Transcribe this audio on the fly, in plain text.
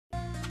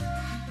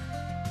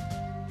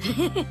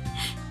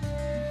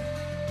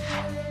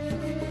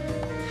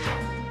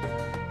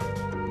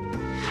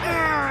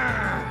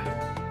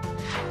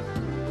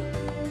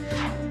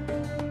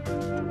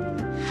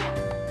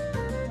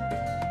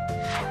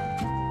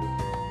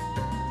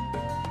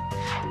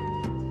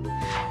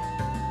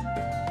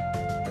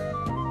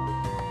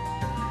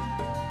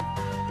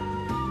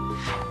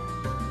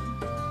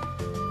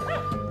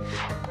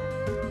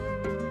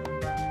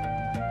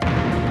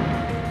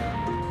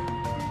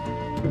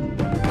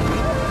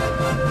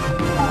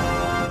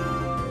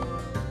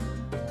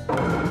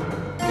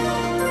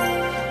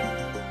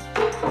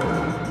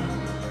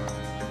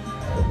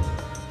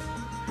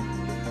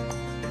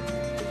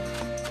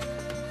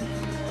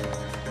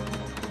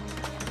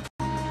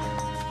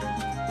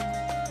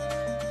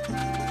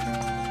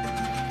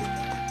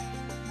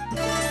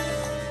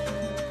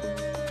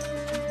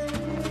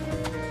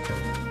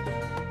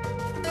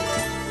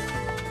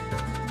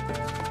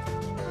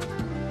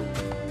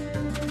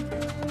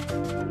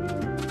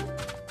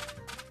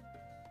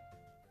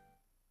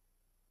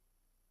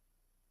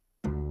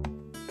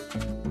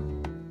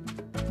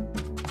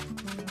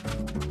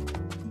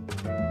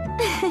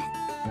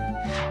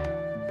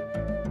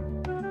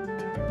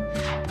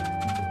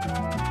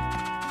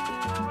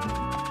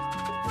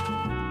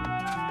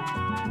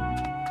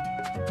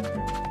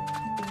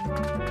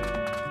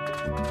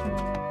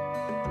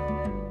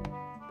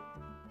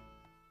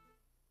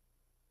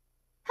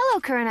Hello,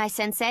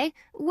 Kurenai-sensei.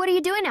 What are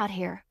you doing out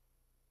here?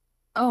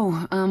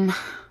 Oh,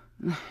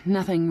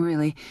 nothing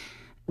really.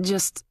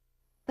 Just...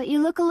 But you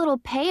look a little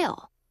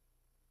pale.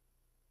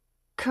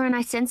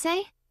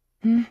 Kurenai-sensei?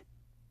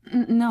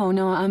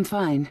 No, I'm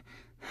fine.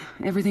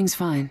 Everything's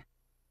fine.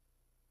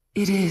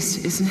 It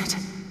is, isn't it,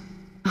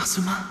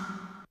 Asuma?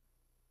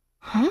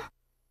 Huh?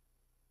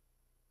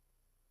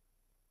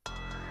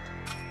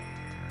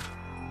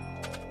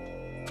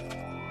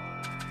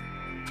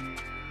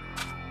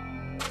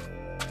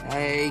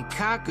 Hey,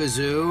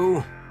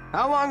 Kakuzu.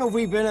 How long have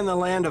we been in the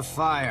land of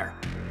fire?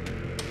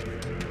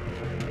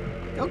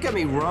 Don't get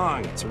me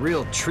wrong, it's a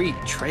real treat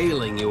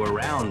trailing you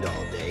around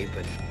all day,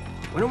 but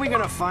when are we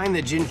gonna find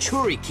the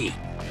Jinchuriki?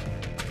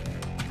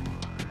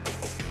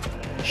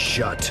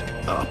 Shut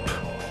up.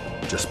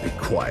 Just be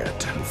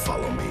quiet and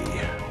follow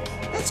me.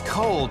 It's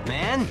cold,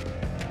 man.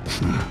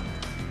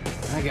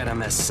 I gotta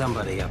mess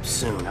somebody up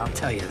soon, I'll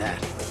tell you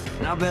that.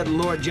 And I'll bet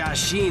Lord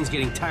Jashin's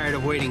getting tired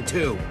of waiting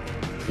too.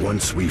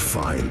 Once we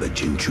find the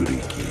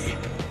Jinchuriki,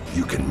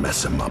 you can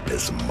mess him up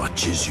as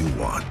much as you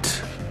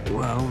want.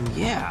 Well,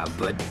 yeah,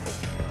 but...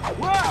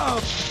 Whoa!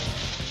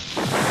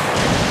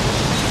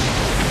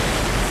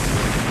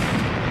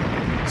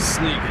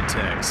 Sneak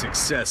attack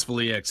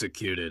successfully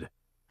executed.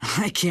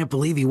 I can't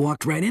believe he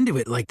walked right into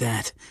it like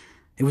that.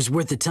 It was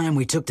worth the time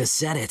we took to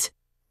set it.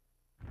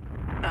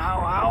 Ow,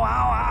 ow,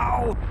 ow,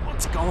 ow!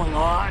 What's going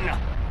on?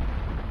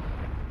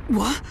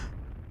 What?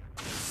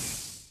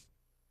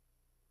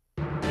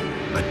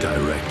 A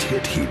direct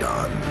hit,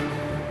 Hidan.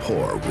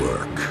 Poor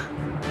work.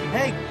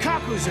 Hey,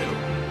 Kakuzu!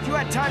 If you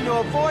had time to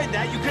avoid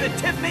that, you could have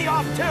tipped me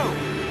off too!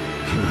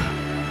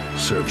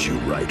 Serves you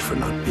right for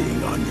not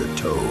being on your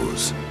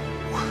toes.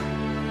 What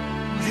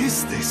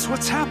is this?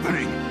 What's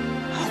happening?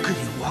 How could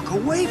you walk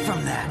away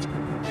from that?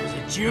 Was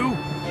it you?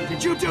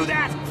 Did you do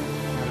that?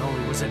 Not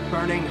only was it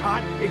burning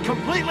hot, it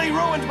completely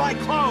ruined my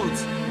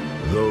clothes!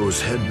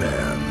 Those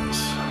headbands.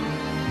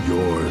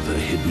 You're the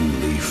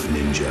Hidden Leaf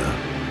Ninja.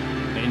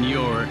 And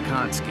you're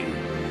Akatsuki.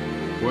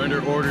 We're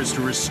under orders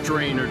to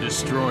restrain or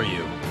destroy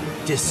you.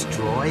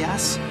 Destroy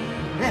us?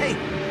 Hey,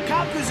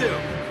 Kakuzu!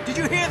 Did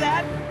you hear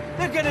that?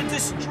 They're gonna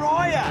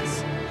destroy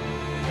us!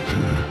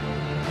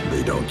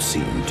 They don't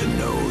seem to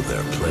know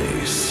their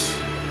place.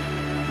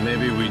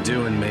 Maybe we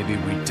do and maybe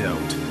we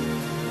don't.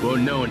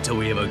 Won't know until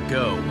we have a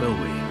go, will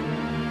we?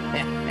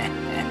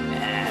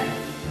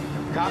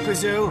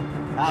 Kakuzu,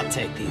 I'll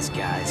take these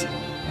guys.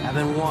 I've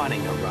been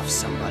wanting to rough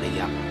somebody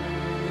up.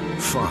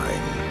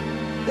 Fine.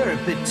 They're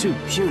a bit too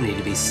puny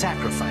to be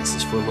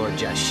sacrifices for Lord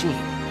Jashin,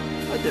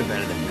 but they're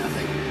better than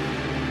nothing.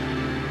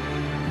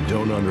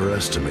 Don't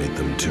underestimate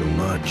them too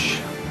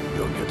much.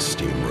 You'll get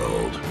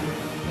steamrolled.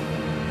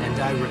 And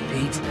I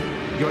repeat,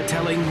 you're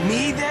telling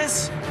me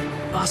this?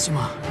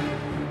 Asuma.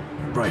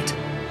 Right.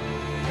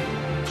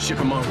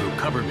 Shikamaru,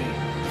 cover me.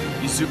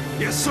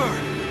 Yes, sir.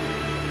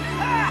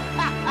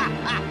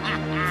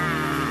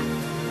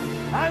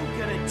 I'm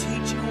gonna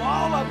teach you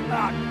all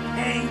about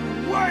pain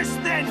worse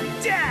than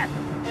death!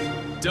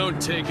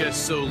 Don't take us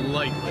so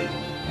lightly.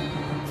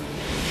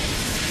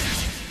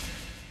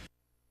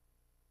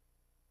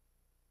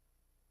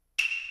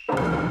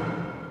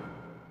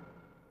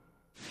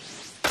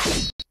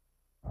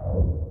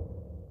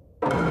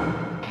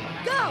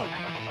 Go!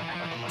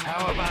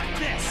 How about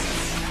this?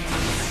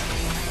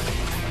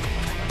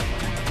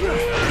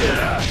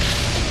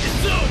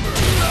 It's over!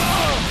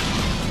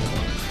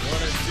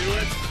 Wanna do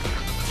it?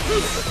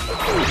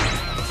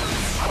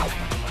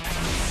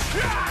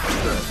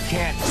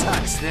 Can't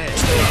touch this.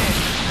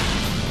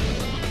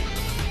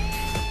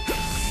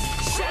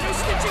 Shadow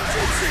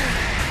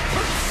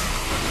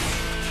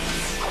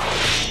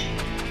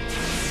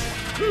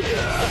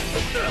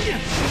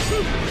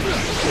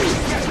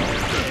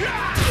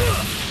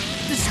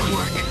This'll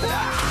work.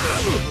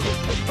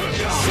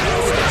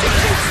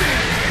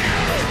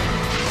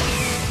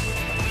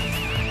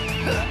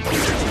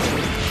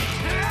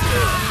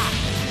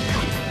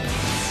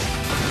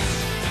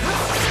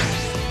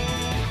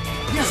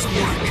 This'll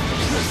work.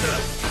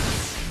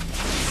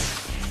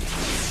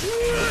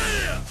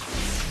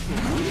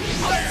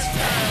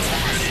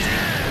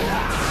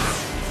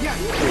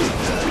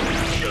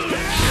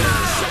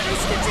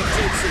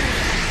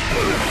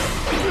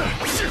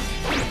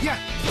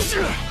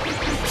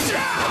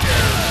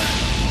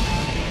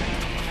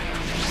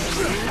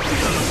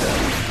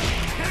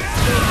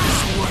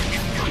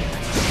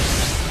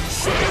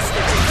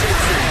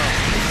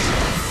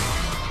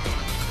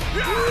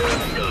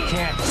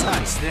 Can't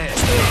touch this.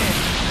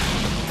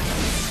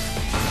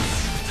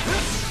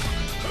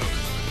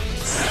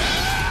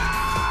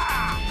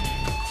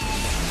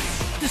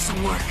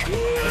 This'll work.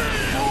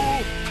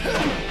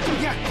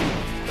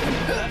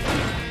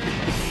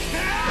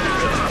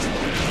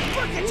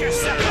 Look at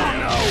yourself! Oh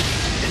no!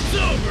 It's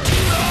over!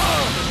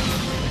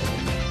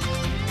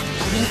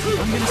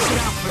 I'm gonna sit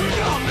out for now.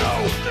 Oh no!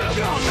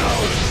 Oh no!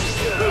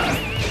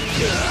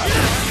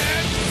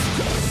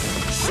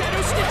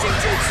 Shadow stitching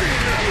jutsu!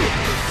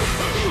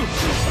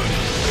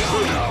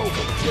 Oh no!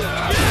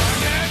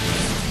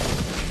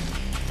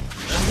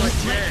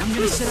 I'm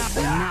gonna sit out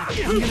for now.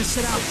 I'm gonna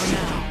sit out for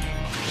now.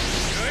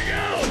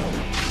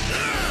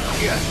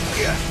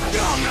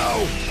 Oh no!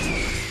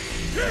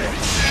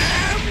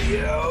 Damn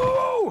you!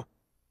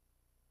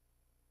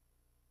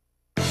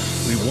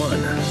 We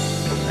won.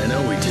 I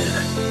know we did.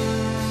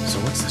 So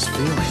what's this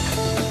feeling?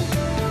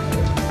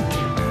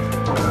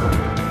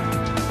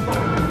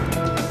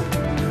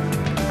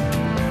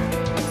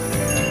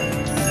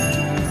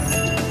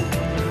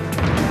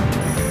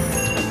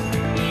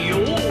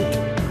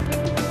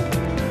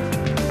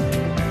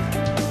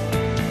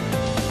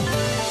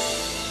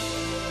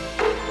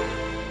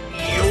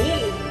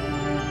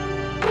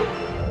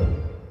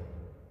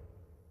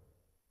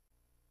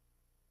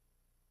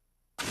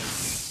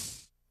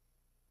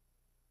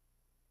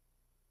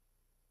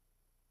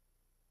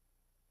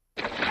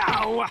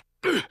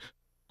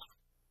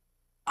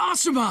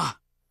 Asuma!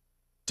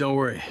 Don't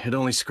worry, it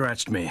only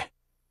scratched me.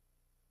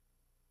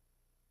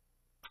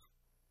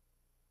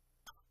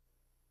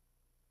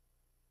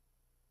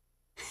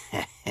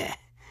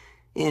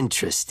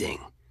 Interesting.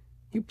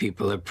 You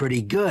people are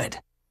pretty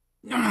good.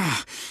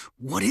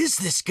 What is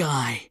this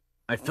guy?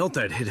 I felt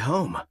I'd hit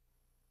home.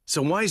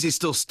 So why is he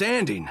still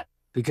standing?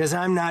 Because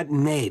I'm not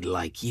made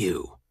like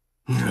you.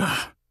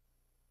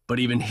 But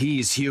even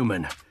he's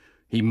human.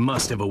 He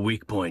must have a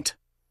weak point.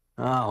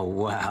 Oh,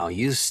 wow,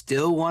 you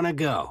still want to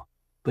go.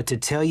 But to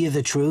tell you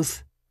the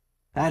truth,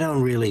 I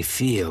don't really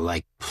feel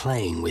like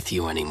playing with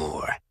you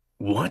anymore.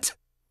 What?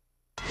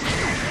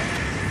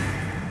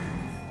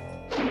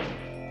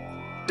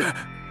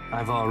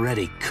 I've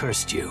already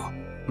cursed you.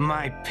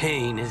 My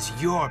pain is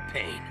your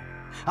pain.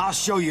 I'll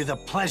show you the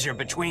pleasure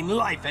between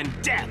life and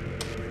death.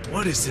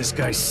 What is this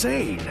guy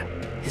saying?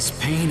 His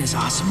pain is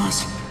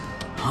Asuma's?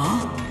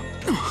 Huh?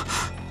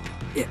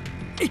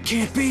 It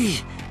can't be.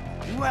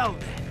 Well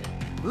then,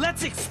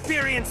 let's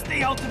experience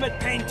the ultimate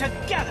pain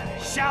together,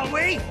 shall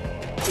we?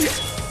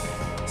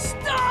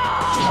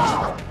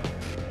 Stop!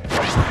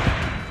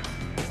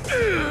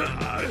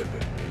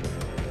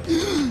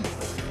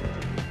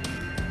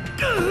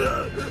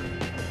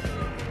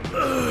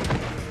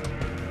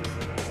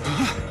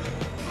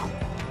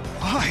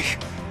 Why?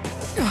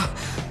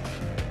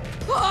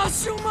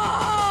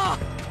 Asuma!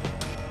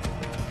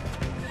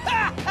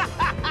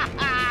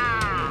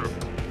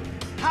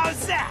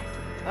 How's that?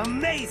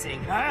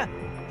 Amazing, huh?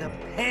 The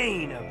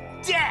pain of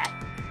death!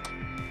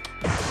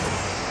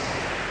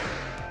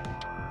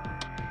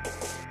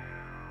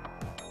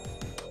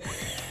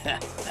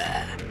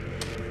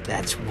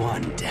 That's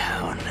one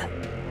down.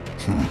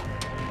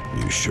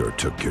 You sure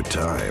took your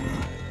time.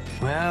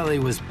 Well, he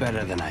was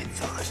better than I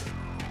thought.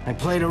 I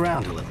played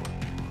around a little.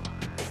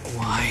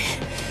 Why?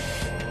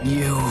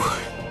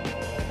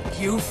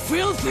 You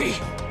filthy!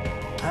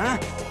 Huh?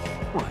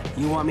 What,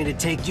 you want me to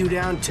take you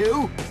down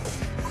too?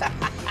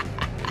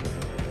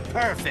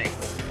 Perfect.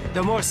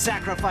 The more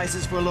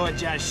sacrifices for Lord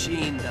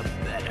Jashin, the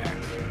better.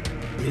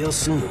 Real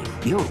soon,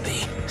 you'll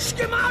be.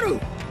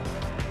 Shikimaru!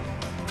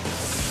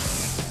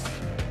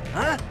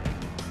 Huh?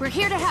 We're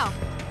here to help.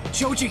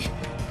 Choji!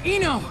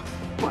 Ino!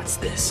 What's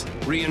this?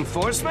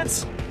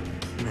 Reinforcements?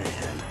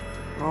 Man,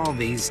 all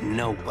these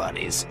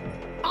nobodies.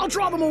 I'll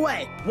draw them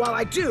away. While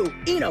I do,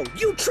 Ino,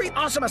 you treat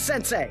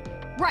Asuma-sensei.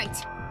 Right.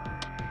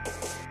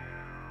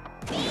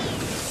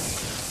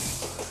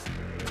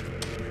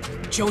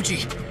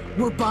 Choji,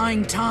 we're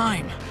buying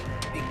time.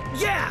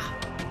 Yeah!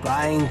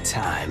 Buying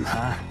time,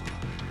 huh?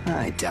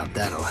 I doubt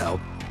that'll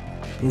help.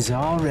 He's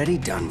already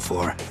done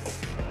for.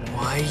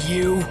 Why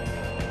you?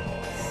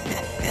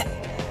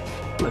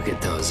 Look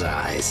at those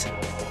eyes.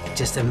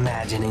 Just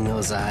imagining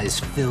those eyes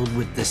filled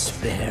with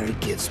despair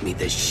gives me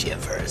the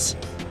shivers.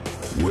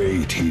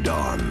 Wait,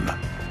 Hidan.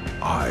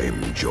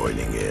 I'm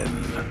joining in.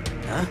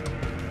 Huh?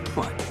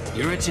 What,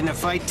 you're itching to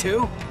fight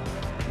too?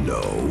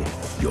 No,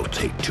 you'll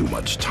take too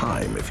much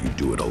time if you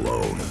do it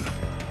alone.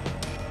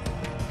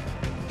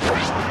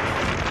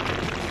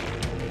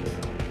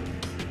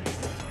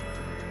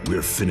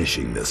 We're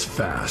finishing this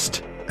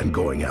fast and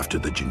going after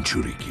the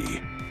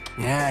Jinchuriki.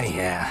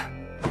 Yeah.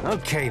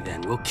 Okay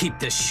then, we'll keep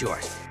this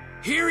short.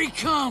 Here he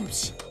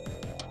comes!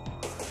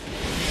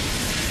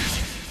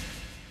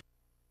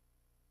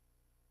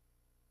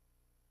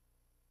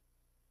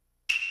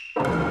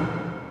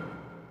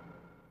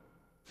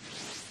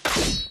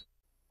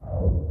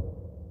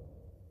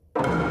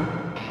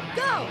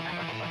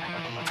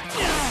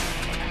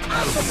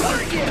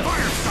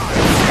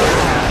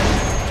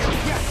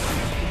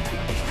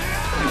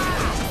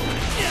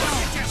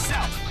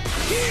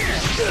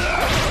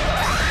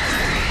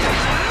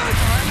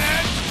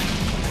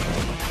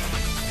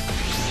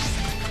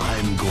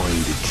 I'm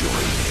going to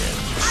join in.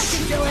 I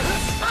can do it!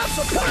 I'll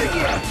support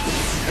you!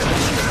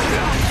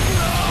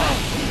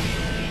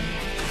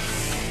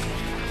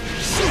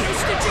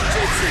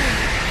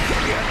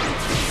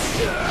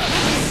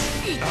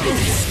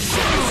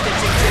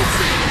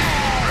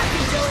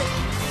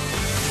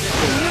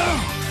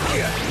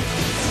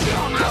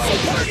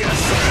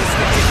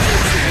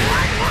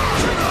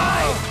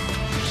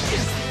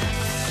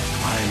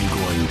 I'm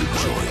going to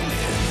join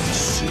in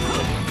soon.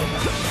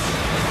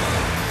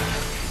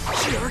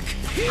 Jerk!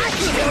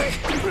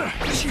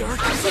 Jerk!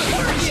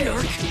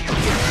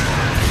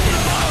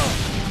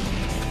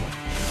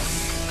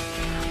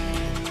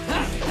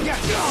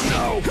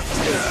 Oh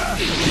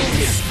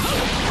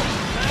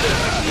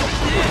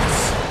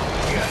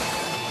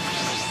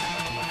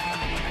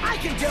I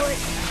can do it!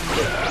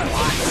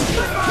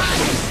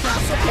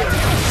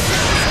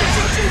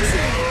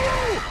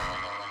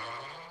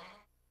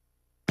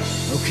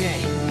 Okay,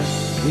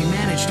 we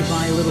managed to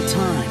buy a little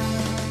time.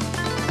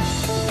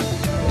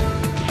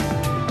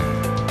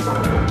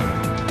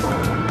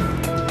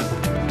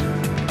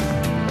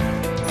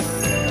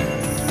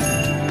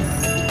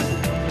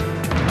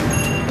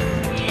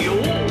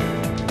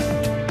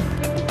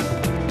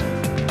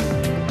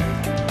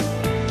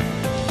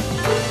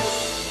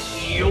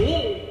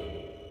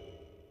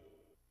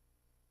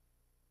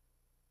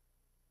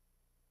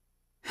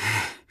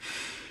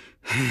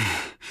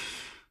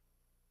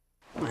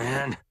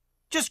 Man,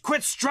 just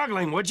quit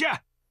struggling, would ya?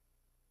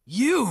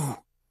 You!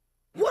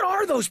 What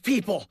are those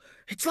people?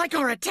 It's like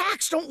our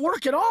attacks don't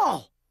work at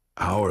all.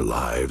 Our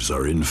lives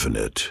are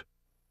infinite,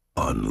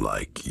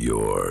 unlike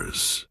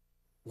yours.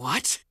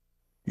 What?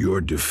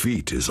 Your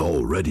defeat is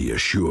already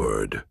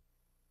assured.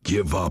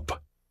 Give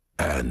up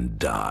and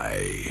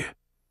die.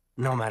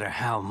 No matter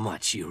how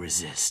much you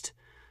resist,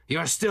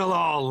 you're still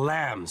all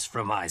lambs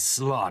for my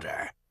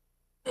slaughter.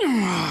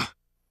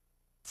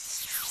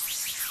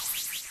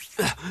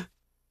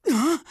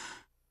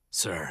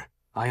 Sir,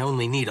 I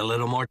only need a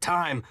little more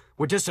time.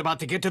 We're just about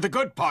to get to the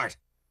good part.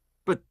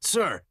 But,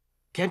 sir,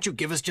 can't you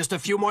give us just a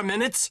few more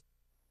minutes?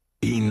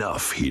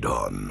 Enough,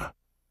 Hidan.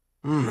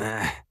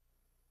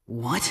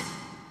 What?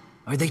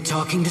 Are they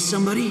talking to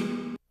somebody?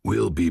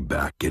 We'll be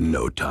back in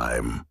no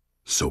time,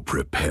 so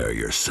prepare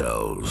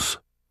yourselves.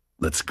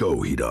 Let's go,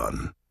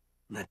 Hidan.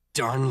 That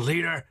darn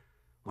leader.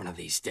 One of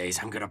these days,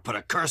 I'm gonna put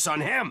a curse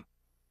on him.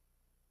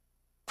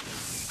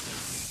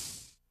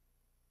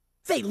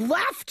 They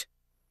left?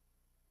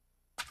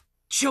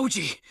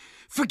 Choji,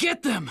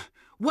 forget them!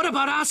 What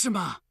about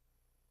Asuma?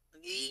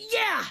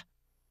 Yeah!